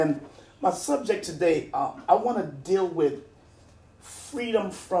My subject today, I want to deal with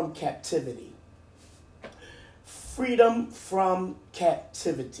freedom from captivity. Freedom from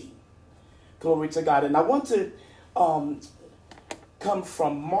captivity. Glory to God. And I want to come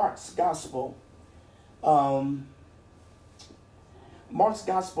from Mark's Gospel. Mark's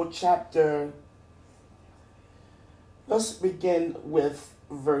Gospel chapter, let's begin with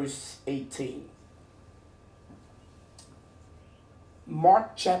verse 18.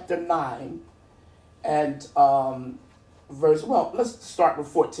 Mark chapter 9 and let's start with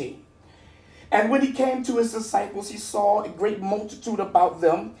 14. And when he came to his disciples, he saw a great multitude about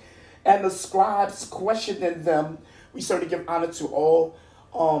them, and the scribes questioning them. We certainly give honor to all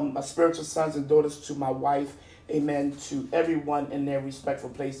my spiritual sons and daughters, to my wife, amen, to everyone in their respectful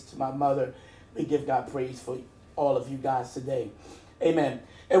place, to my mother. We give God praise for all of you guys today, amen.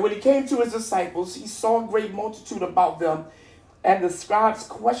 And when he came to his disciples, he saw a great multitude about them, and the scribes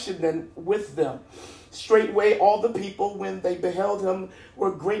questioning with them. Straightway all the people, when they beheld him,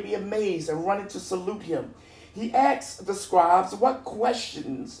 were greatly amazed and running to salute him. He asked the scribes, "What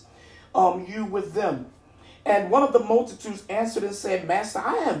questions you with them?" And one of the multitudes answered and said, "Master,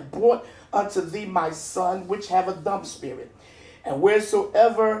 I have brought unto thee my son, which have a dumb spirit. And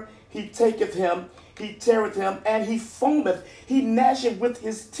wheresoever he taketh him, he teareth him, and he foameth, he gnasheth with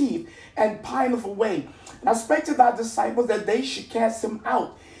his teeth, and pineth away. And I spake to thy disciples that they should cast him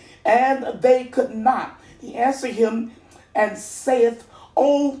out, and they could not. He answered him and saith,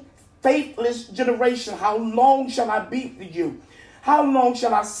 O faithless generation, how long shall I be with you? How long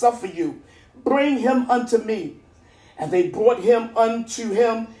shall I suffer you? Bring him unto me." And they brought him unto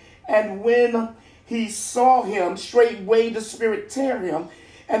him, and when he saw him, straightway the spirit tear him,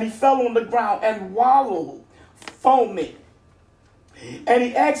 and he fell on the ground and wallowed, foaming. And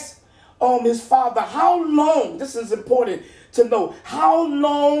he asked his father, "How long," this is important to know, "how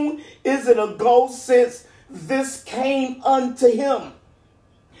long is it ago since this came unto him?"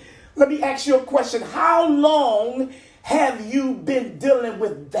 Let me ask you a question. How long have you been dealing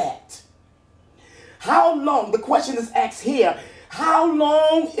with that? How long? The question is asked here. How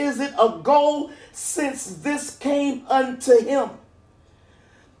long is it ago since this came unto him?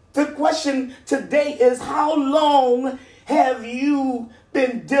 The question today is, how long have you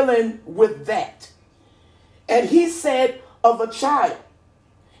been dealing with that? And he said, of a child.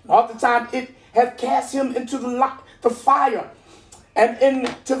 Oftentimes it hath cast him into the fire and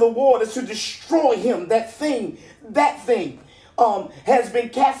into the waters to destroy him. That thing has been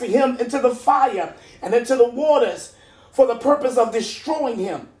casting him into the fire and into the waters for the purpose of destroying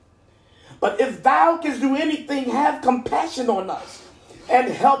him. But if thou canst do anything, have compassion on us and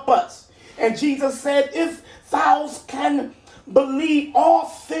help us. And Jesus said, if thou can believe, all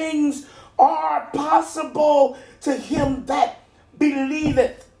things are possible to him that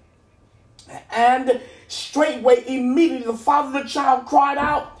believeth. And straightway, immediately, the father of the child cried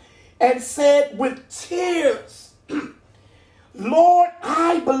out and said with tears, "Lord,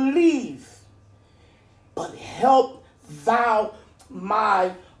 I believe, but help thou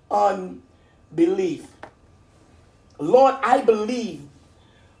my unbelief." Lord, I believe,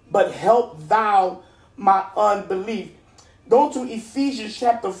 but help thou my unbelief. Go to Ephesians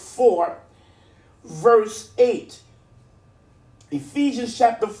chapter 4, verse 8. Ephesians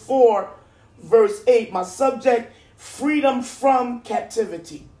chapter 4, verse 8. My subject, freedom from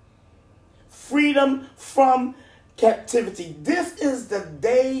captivity. Freedom from captivity. This is the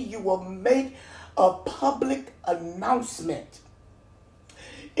day you will make a public announcement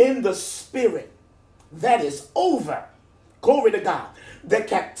in the spirit that is over. Glory to God. The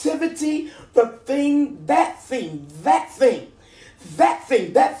captivity, that thing that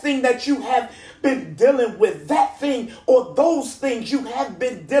you have been dealing with, that thing or those things you have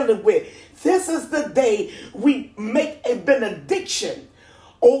been dealing with. This is the day we make a benediction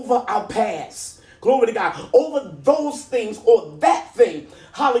over our past. Glory to God. Over those things or that thing,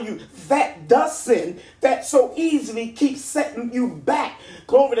 hallelujah, that does sin, that so easily keeps setting you back.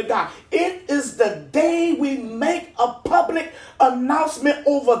 Glory to God. It is the day we make a public announcement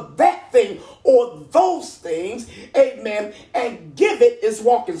over that thing or those things, amen, and give it its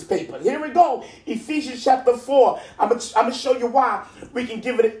walking paper. Here we go. Ephesians chapter 4. I'm going to show you why we can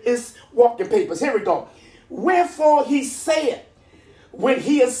give it its walking papers. Here we go. Wherefore he said, when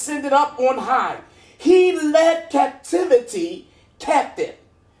he ascended up on high, he led captivity captive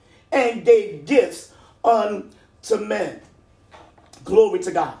and gave gifts unto men. Glory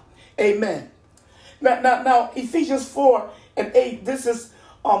to God. Amen. Now, Ephesians 4 and 8, this is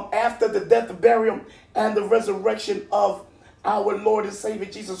after the death, the burial, and the resurrection of our Lord and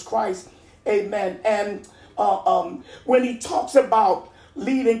Savior Jesus Christ. Amen. And when he talks about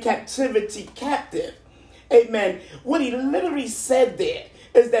leading captivity captive. Amen. What he literally said there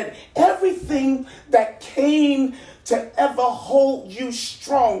is that everything that came to ever hold you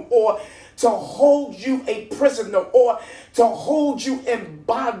strong, or to hold you a prisoner, or to hold you in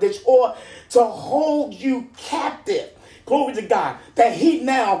bondage, or to hold you captive, glory to God, that he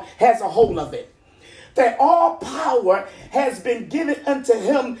now has a hold of it. That all power has been given unto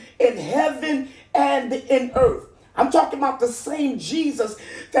him in heaven and in earth. I'm talking about the same Jesus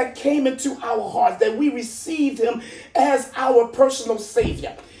that came into our hearts, that we received him as our personal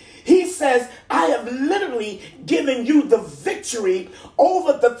Savior. He says, I have literally given you the victory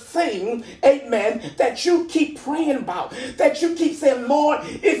over the thing, amen, that you keep praying about, that you keep saying, Lord,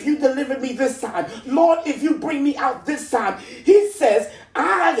 if you deliver me this time, Lord, if you bring me out this time. He says,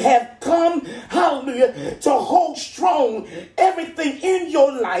 I have come, hallelujah, to hold strong everything in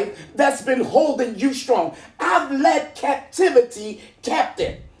your life that's been holding you strong. I've led captivity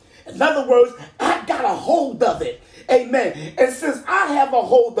captive. In other words, I got a hold of it. Amen. And since I have a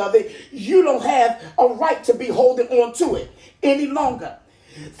hold of it, you don't have a right to be holding on to it any longer.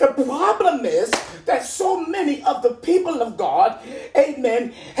 The problem is that so many of the people of God,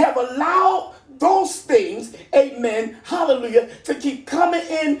 amen, have allowed those things, amen, hallelujah, to keep coming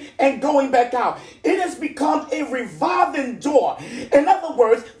in and going back out. It has become a revolving door. In other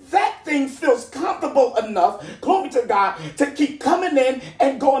words, that thing feels comfortable enough, glory to God, to keep coming in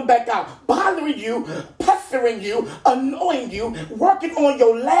and going back out, bothering you, pestering you, annoying you, working on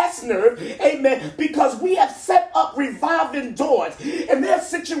your last nerve, amen, because we have set up revolving doors. And there are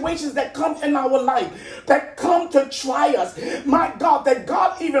situations that come in our life that come to try us, my God, that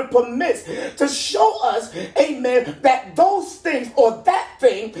God even permits to show us, amen, that those things or that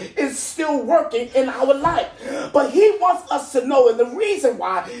thing is still working in our life. But he wants us to know, and the reason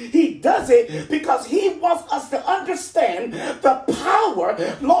why he does it, because he wants us to understand the power,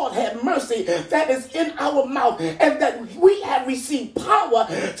 Lord have mercy, that is in our mouth, and that we have received power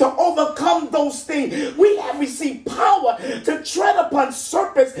to overcome those things. We have received power to tread upon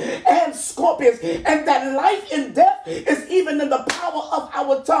serpents and scorpions, and that life and death is even in the power of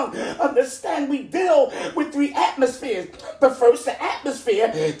our tongue. Understand, we deal with three atmospheres. The first, the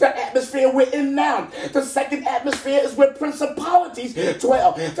atmosphere we're in now. The second atmosphere is where principalities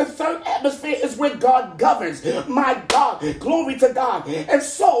dwell. The third atmosphere is where God governs. My God, glory to God. And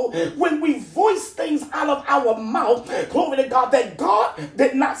so when we voice things out of our mouth, glory to God, that God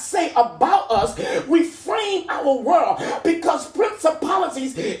did not say about us, we frame our world, because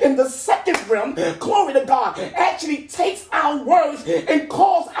principalities in the second realm, glory to God, actually takes our words and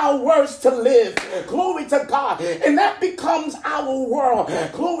cause our words to live. Glory to God. And that becomes our world.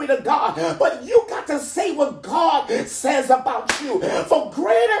 Glory to God. But you got to say what God says about you. For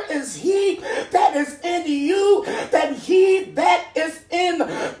greater is he that is in you than he that is in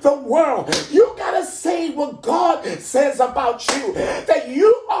the world. You got to say what God says about you, that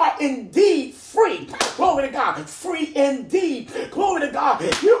you are indeed free. Glory to God. Free indeed. Glory to God.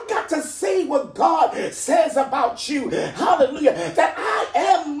 You got to say what God says about you. Hallelujah. That I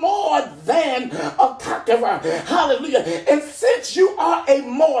am more than a conqueror. Hallelujah. And since you are a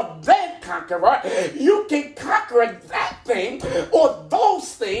more than conqueror, you can conquer that thing or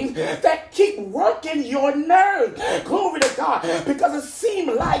those things that keep working your nerves. Glory to God. Because it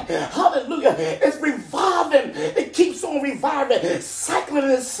seems like, hallelujah, it's reviving. It keeps on reviving, cycling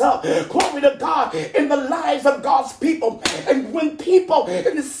itself. Glory to God, in the lives of God's people. And when people,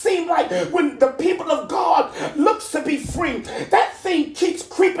 and it seems like when the people of God looks to be free, that thing keeps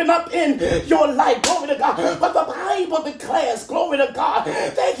creeping up in your life. Glory to God. But the Bible declares, glory to God,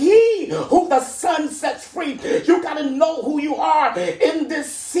 that he who the Son sets free, you got to know who you are in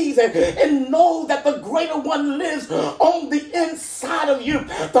this season and know that the greater one lives on the inside of you.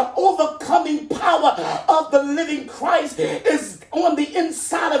 The overcoming power of the living Christ is on the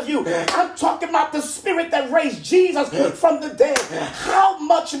inside of you. I'm talking about the spirit that raised Jesus from the dead. How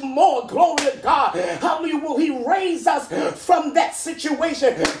much more, glory to God, hallelujah, will he raise us from that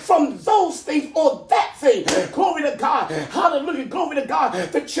situation, from those things or that thing? Glory to God. Hallelujah. Glory to God.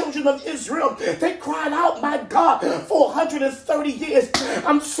 The children of Israel, they cried out, my God, for 130 years.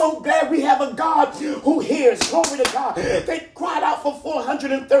 I'm so glad we have a God who hears. Glory to God. They cried out for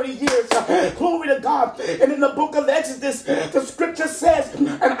 430 years. Glory to God. And in the book of Exodus, the scripture says, and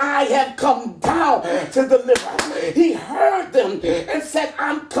I have come down to deliver. He heard them and said,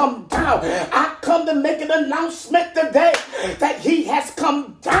 I'm come down. I come to make an announcement today that he has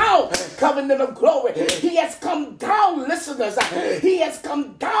come down, covenant of glory. He has come down, listeners. He has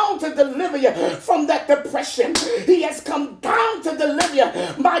come down to deliver you from that depression. He has come down to deliver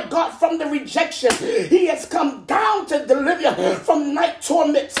you, my God, from the rejection. He has come down to deliver you from night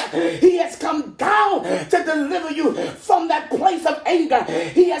torment. He has come down to deliver you from that place of anger.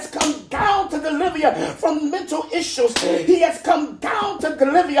 He has come down to deliver you from mental issues. He has come down to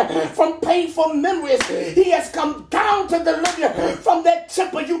deliver you from painful memories. He has come down to deliver you from that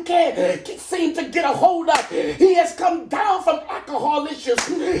temper you can't seem to get a hold of. He has come down from alcohol issues.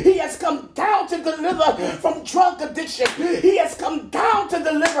 He has come down to deliver from drug addiction. He has come down to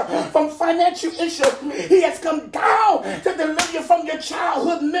deliver from financial issues. He has come down to deliver you from your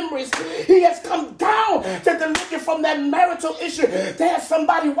childhood memories. He has come down to deliver you from that marital issue. There's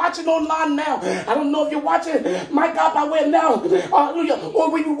somebody watching online now. I don't know if you're watching, my God, by way of now, hallelujah,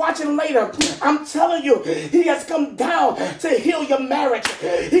 or when you're watching later. I'm telling you, he has come down to heal your marriage.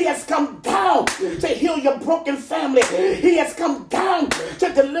 He has come down to heal your broken family. He has come down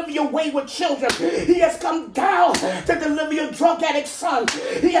to deliver your wayward children. He has come down to deliver your drug addict son.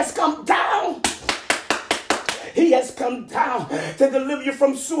 He has come down. He has come down to deliver you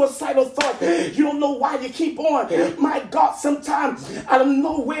from suicidal thoughts. You don't know why you keep on. My God, sometimes out of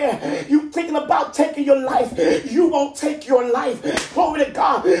nowhere, you thinking about taking your life. You won't take your life. Glory to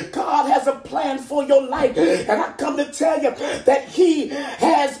God. God has a plan for your life. And I come to tell you that he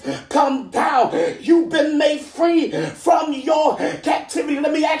has come down. You've been made free from your captivity.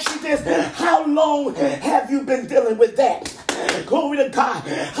 Let me ask you this. How long have you been dealing with that? Glory to God.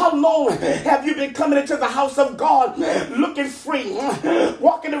 How long have you been coming into the house of God looking free,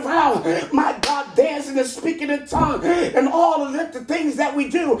 walking around, my God, dancing and speaking in tongues and all of the things that we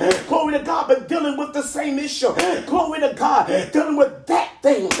do? Glory to God, but dealing with the same issue. Glory to God, dealing with that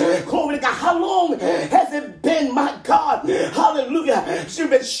thing. Glory to God. How long has it been, my God? Hallelujah.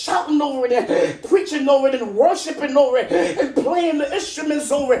 You've been shouting over it and preaching over it and worshiping over it and playing the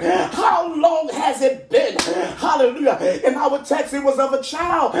instruments over it. How long has it been? Hallelujah. In our text, it was of a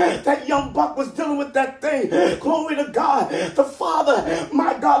child. That young buck was dealing with that thing. Glory to God. The father,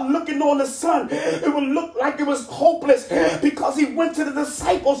 my God, looking on the son, it would look like it was hopeless because he went to the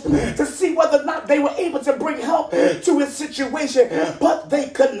disciples to see whether or not they were able to bring help to his situation, but they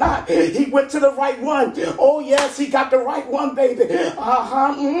could not. He went to the right one. Oh yes, he got the right one, baby.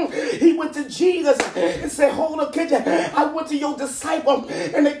 He went to Jesus and said, hold up, kid, I went to your disciple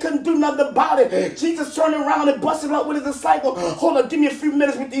and they couldn't do nothing about it. Jesus turned around and busted up with his disciple. Hold up, give me a few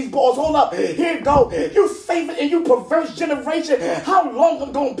minutes with these boys. Hold up, here you go. You favorite and you perverse generation. How long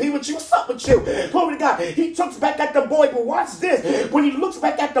I'm going to be with you? What's up with you? Glory to God. He looks back at the boy, but watch this. When he looks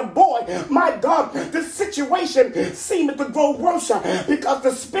back at the boy, my God, the situation seemed to grow worse because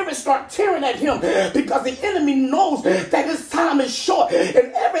the spirit start tearing at him because the enemy knows that his time is short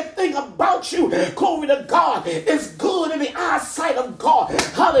and everything about you, glory to God, is good in the eyesight of God.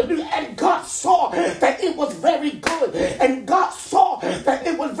 Hallelujah. And God saw that it was very good. And God saw that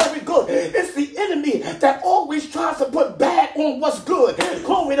it was very good. It's the enemy that always tries to put bad on what's good.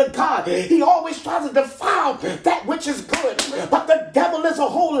 Glory to God. He always tries to defile that which is good. But the devil is a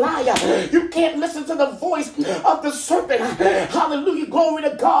whole liar. You can't listen to the voice of the serpent. Hallelujah. Glory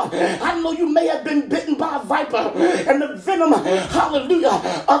to God. I know you may have been bitten by a viper and the venom,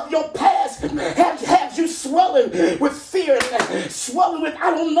 hallelujah, of your past has you swelling with fear and swelling with,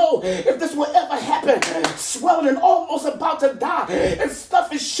 I don't know if this will ever happen, swelling and almost about to die, and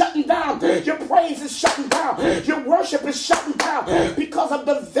stuff is shutting down. Your praise is shutting down. Your worship is shutting down because of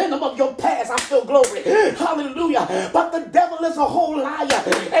the venom of your past. I feel glory. Hallelujah. But the devil is a whole liar,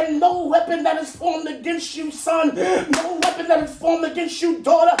 and no weapon that is formed against you, son, no weapon that is formed against you,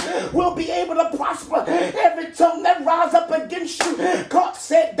 daughter, will be able to prosper. Every tongue that rise up against you, God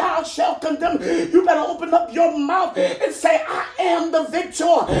said, thou shalt condemn. You better open up your mouth and say, I am the victor.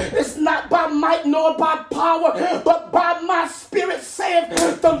 It's not by might nor by power, but by my spirit,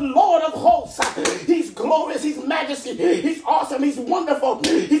 saith the Lord of hosts. He's glorious. He's majesty. He's awesome. He's wonderful.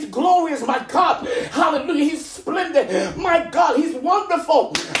 He's glorious, my God. Hallelujah. He's splendid. My God, he's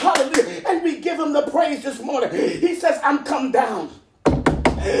wonderful. Hallelujah. And we give him the praise this morning. He says, I'm come down.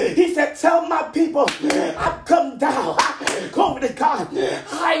 He said, tell my people, I've come down. Glory to God.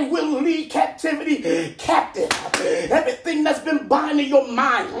 I will lead captivity captive. Everything that's been binding your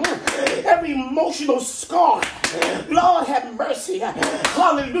mind, every emotional scar, Lord have mercy.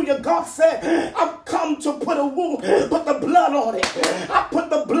 Hallelujah. God said, I've come to put the blood on it. I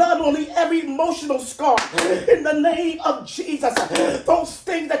put the blood on every emotional scar in the name of Jesus. Those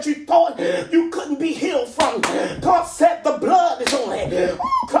things that you thought you couldn't be healed from, God said the blood is on it.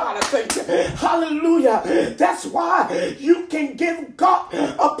 God, I thank you. Hallelujah. That's why you can give God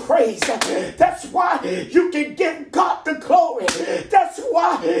a praise. That's why you can give God the glory. That's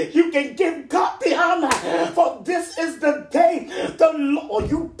why you can give God the honor. For this is the day the Lord,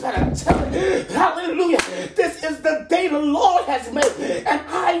 you better tell it. Hallelujah. This is the day the Lord has made,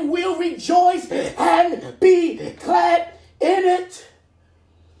 and be glad in it.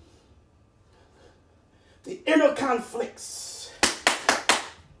 The inner conflicts,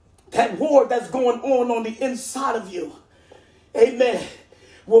 that war that's going on the inside of you, amen,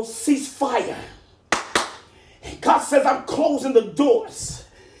 will cease fire. God says, I'm closing the doors.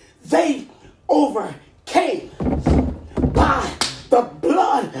 They overcame by the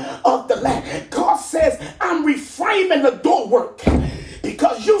blood of the Lamb. God says, I'm reframing the door work.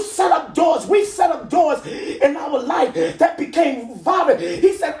 Because you set up doors, we set up doors in our life that became violent.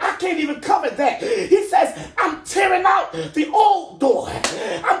 He said, I can't even cover that. He says, I'm tearing out the old door.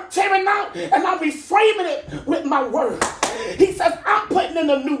 I'm tearing out and I'm reframing it with my word. He says, I'm putting in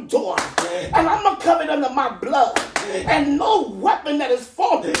a new door and I'm going to cover it under my blood. And no weapon that is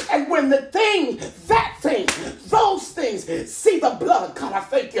formed. And when the thing, that thing, those things see the blood, God, I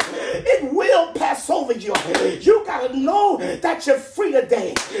thank you, it will pass over you. You got to know that you're free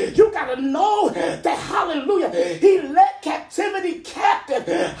today. You got to know that, hallelujah, he led captivity captive.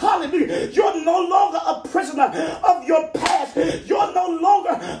 Hallelujah. You're no longer a prisoner of your past. You're no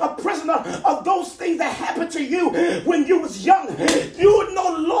longer a prisoner of those things that happened to you when you was young. You're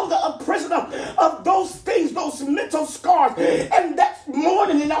no longer a prisoner of those things, those mental scars, and that's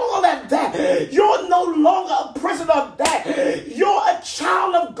mourning and all of that. You're no longer a prisoner of that. You're a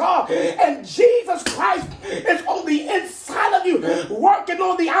child of God, and Jesus Christ is on the inside of you, working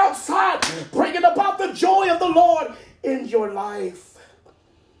on the outside, bringing about the joy of the Lord in your life.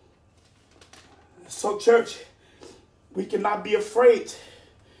 So, church, we cannot be afraid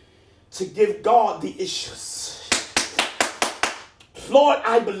to give God the issues. Lord,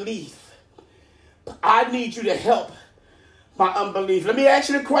 I believe, but I need you to help my unbelief. Let me ask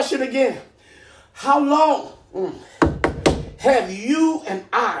you the question again. How long have you and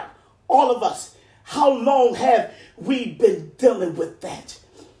I, all of us, how long have we been dealing with that?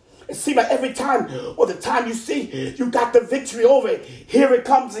 It seems like every time, or the time you see you got the victory over it, here it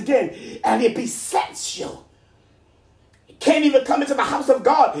comes again, and it besets you. You can't even come into the house of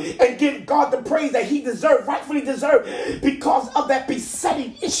God and give God the praise that he deserved, rightfully deserved, because of that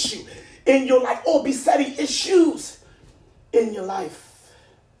besetting issue in your life, or besetting issues in your life.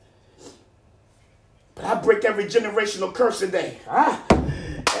 But I break every generational curse today.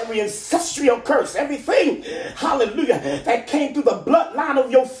 Every ancestral curse, everything, hallelujah, that came through the bloodline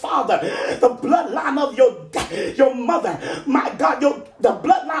of your father, the bloodline of your mother, my God, the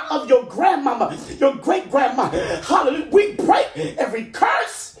bloodline of your grandmama, your great-grandma, hallelujah. We break every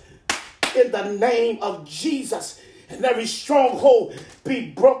curse in the name of Jesus, and every stronghold be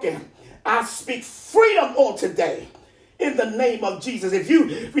broken. I speak freedom on today. In the name of Jesus. If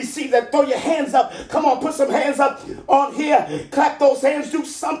you receive that, throw your hands up. Come on, put some hands up on here. Clap those hands. Do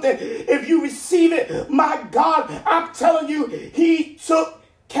something. If you receive it, my God, I'm telling you, he took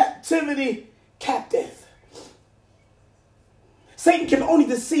captivity captive. Satan can only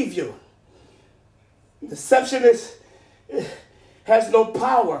deceive you. Deception has no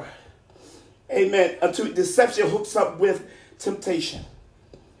power. Amen. Until deception hooks up with temptation.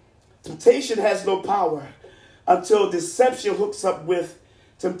 Temptation has no power until deception hooks up with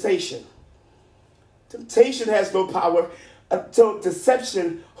temptation. Temptation has no power until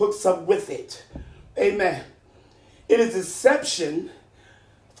deception hooks up with it. Amen. It is deception,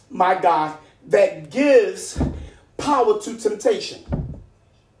 my God, that gives power to temptation.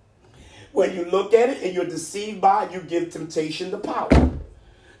 When you look at it and you're deceived by it, you give temptation the power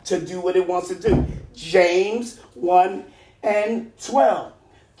to do what it wants to do. James 1 and 12.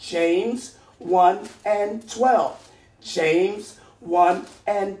 James 1 and 12. James 1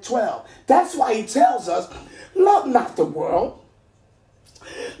 and 12. That's why he tells us, love not the world,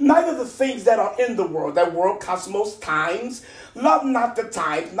 neither the things that are in the world, that world, cosmos, times. Love not the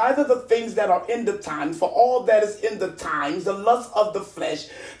times, neither the things that are in the times. For all that is in the times, the lust of the flesh,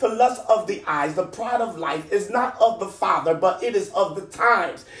 the lust of the eyes, the pride of life is not of the Father, but it is of the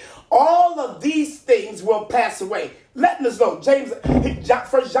times. All of these things will pass away. Letting us know,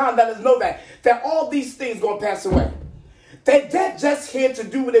 First John let us know that all these things going to pass away. They're just here to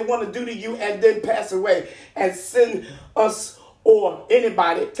do what they want to do to you and then pass away and send us or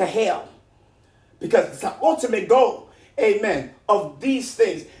anybody to hell. Because it's the ultimate goal, amen, of these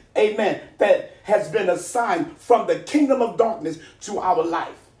things, amen, that has been assigned from the kingdom of darkness to our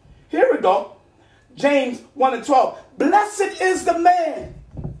life. Here we go. James 1 and 12. Blessed is the man.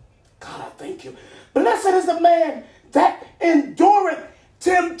 God, I thank you. Blessed is the man that endureth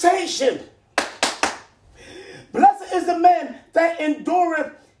temptation. Blessed is the man that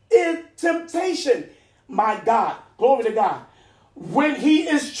endureth in temptation. My God, glory to God. When he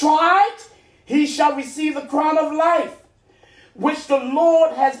is tried, he shall receive the crown of life, which the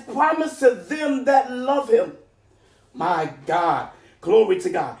Lord has promised to them that love him. My God. Glory to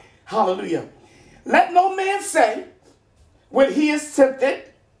God. Hallelujah. Let no man say when he is tempted,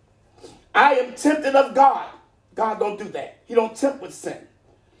 I am tempted of God. God don't do that. He don't tempt with sin.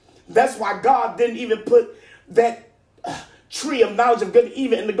 That's why God didn't even put that tree of knowledge of good and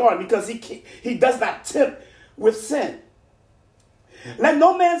evil in the garden, because he does not tempt with sin. Let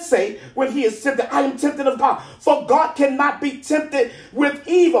no man say when he is tempted, I am tempted of God. For God cannot be tempted with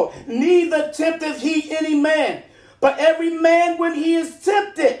evil, neither tempteth he any man. But every man, when he is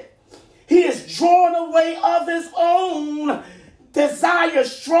tempted, he is drawn away of his own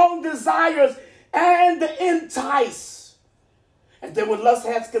desires, strong desires, and entice. And then when lust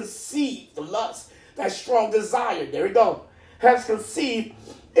has conceived, the lust, that strong desire, there we go, has conceived,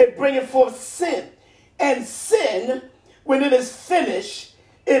 it bringeth forth sin. And sin, when it is finished,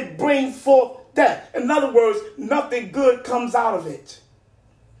 it brings forth death. In other words, nothing good comes out of it.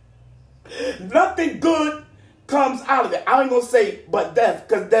 Nothing good comes out of it. I ain't going to say but death,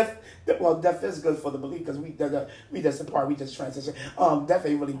 because death is good for the believer, because we just apart, we just transition. Death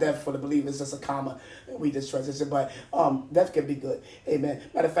ain't really death for the believer, it's just a comma. We just transition, but death can be good. Amen.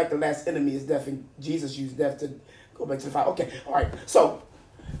 Matter of fact, the last enemy is death, and Jesus used death to go back to the fire. Okay, all right. So,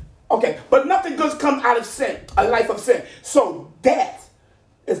 okay, but nothing good comes out of sin, a life of sin. So death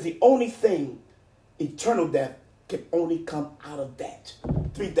is the only thing, eternal death can only come out of that.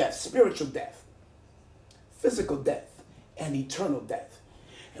 3 deaths: spiritual death, physical death, and eternal death.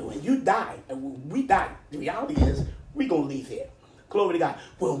 And when you die, and when we die, the reality is we're going to leave here. Glory to God.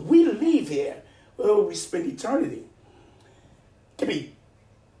 When we leave here, where will we spend eternity? It can be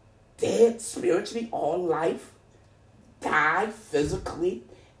dead spiritually all life, die physically,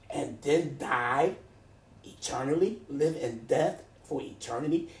 and then die eternally, live in death for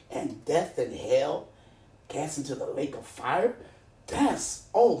eternity, and death in hell, cast into the lake of fire. That's,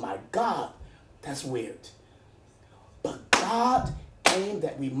 oh my God, that's weird. But God came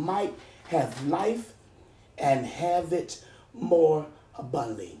that we might have life and have it more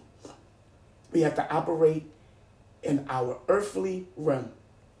abundantly. We have to operate in our earthly realm.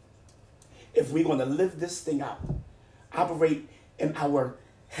 If we're going to live this thing out, operate in our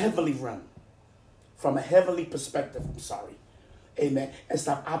heavenly realm, from a heavenly perspective, amen, and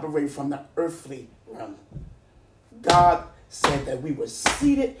stop operating from the earthly realm. God said that we were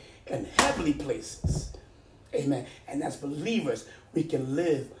seated in heavenly places, amen, and as believers, we can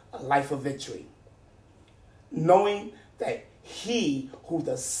live a life of victory, knowing that he who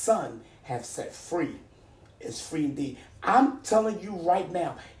the Son has set free is free indeed. I'm telling you right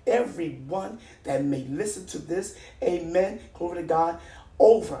now, everyone that may listen to this, amen, glory to God,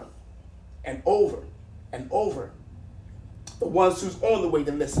 over and over and over, the ones who's on the way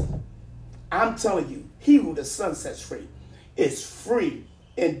to listen, I'm telling you, he who the Son sets free is free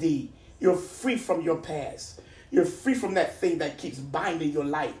indeed. You're free from your past. You're free from that thing that keeps binding your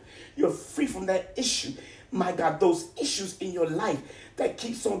life. You're free from that issue. My God, those issues in your life that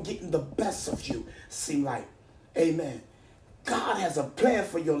keeps on getting the best of you, seem like. Amen. God has a plan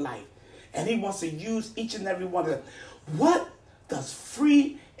for your life, and he wants to use each and every one of them. What does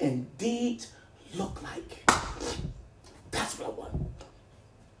free indeed look like? That's what I want.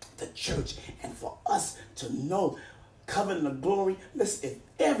 The church, and for us to know, covenant of glory. Listen,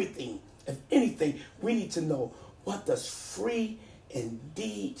 if anything, we need to know, what does free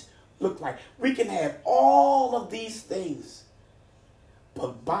indeed look like? We can have all of these things,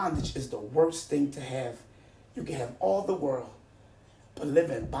 but bondage is the worst thing to have. You can have all the world, but live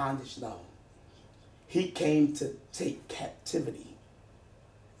in bondage, no. He came to take captivity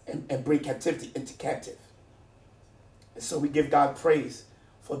and bring captivity into captive. And so we give God praise,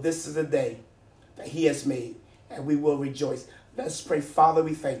 for this is the day that he has made, and we will rejoice. Let's pray. Father,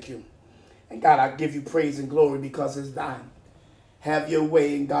 we thank you. And God, I give you praise and glory because it's thine. Have your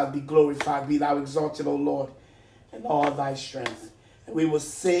way, and God, be glorified. Be thou exalted, O Lord, in all thy strength. And we will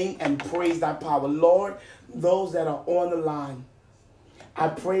sing and praise thy power. Lord, those that are on the line, I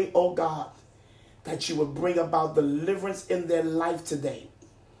pray, oh God, that you will bring about deliverance in their life today.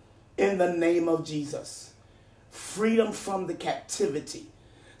 In the name of Jesus. Freedom from the captivity.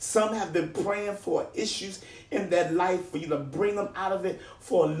 Some have been praying for issues in their life for you to bring them out of it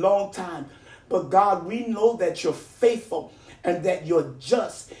for a long time. But God, we know that you're faithful and that you're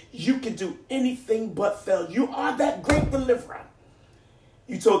just. You can do anything but fail. You are that great deliverer.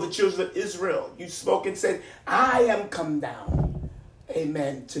 You told the children of Israel, you spoke and said, I am come down,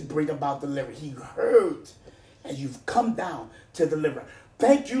 amen, to bring about deliverance. He heard, and you've come down to deliver.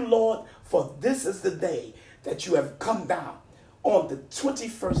 Thank you, Lord, for this is the day that you have come down on the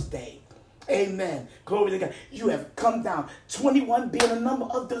 21st day Amen. Glory to God. You have come down. 21 being a number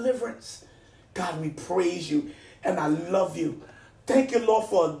of deliverance. God, we praise you and I love you. Thank you, Lord,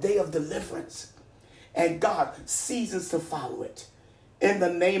 for a day of deliverance. And God, seasons to follow it. In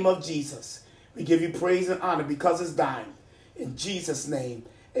the name of Jesus, we give you praise and honor because it's thine. In Jesus' name,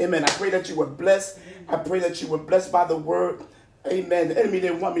 amen. I pray that you were blessed. I pray that you were blessed by the word. Amen. The enemy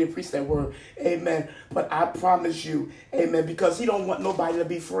didn't want me to preach that word. Amen. But I promise you, amen, because he don't want nobody to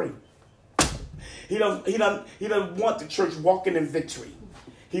be free. He doesn't want the church walking in victory.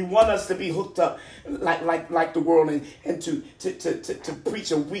 He wants us to be hooked up like the world and to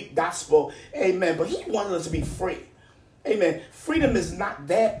preach a weak gospel. Amen. But he wants us to be free. Amen. Freedom is not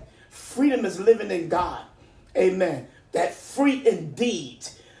that. Freedom is living in God. Amen. That free indeed.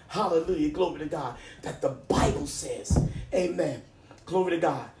 Hallelujah. Glory to God. That the Bible says. Amen. Glory to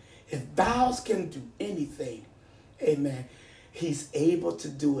God. If thou can do anything, amen, he's able to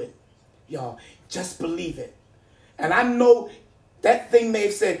do it. Y'all, just believe it. And I know that thing may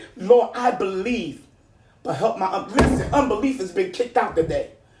have said, Lord, I believe, but help my listen, unbelief has been kicked out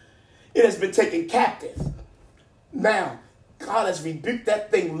today. It has been taken captive. Now, God has rebuked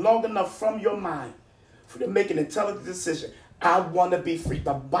that thing long enough from your mind for you to make an intelligent decision. I want to be free.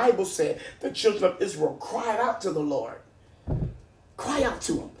 The Bible said the children of Israel cried out to the Lord. Cry out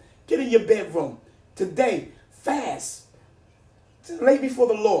to him. Get in your bedroom. Today, fast. Lay before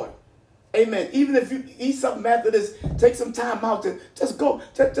the Lord. Amen. Even if you eat something after this, take some time out to just go.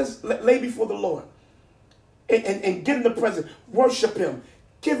 Just lay before the Lord. And get in the presence. Worship him.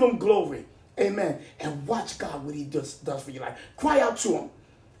 Give him glory. Amen. And watch God what he does for your life. Cry out to him.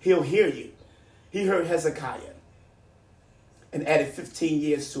 He'll hear you. He heard Hezekiah and added 15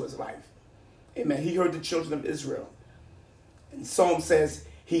 years to his life. Amen. He heard the children of Israel. And Psalm says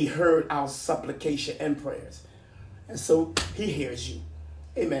he heard our supplication and prayers. And so he hears you.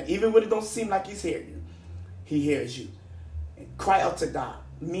 Amen. Even when it don't seem like he's hearing you, he hears you. And cry out to God.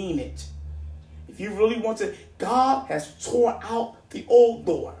 Mean it. If you really want to, God has torn out the old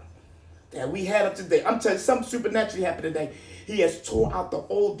door that we had up today. I'm telling you, something supernaturally happened today. He has torn out the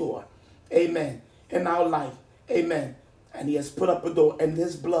old door. Amen. In our life. Amen. And he has put up a door, and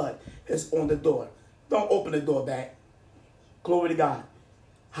his blood is on the door. Don't open the door back. Glory to God.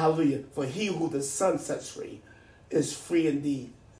 Hallelujah. For he who the Son sets free is free indeed.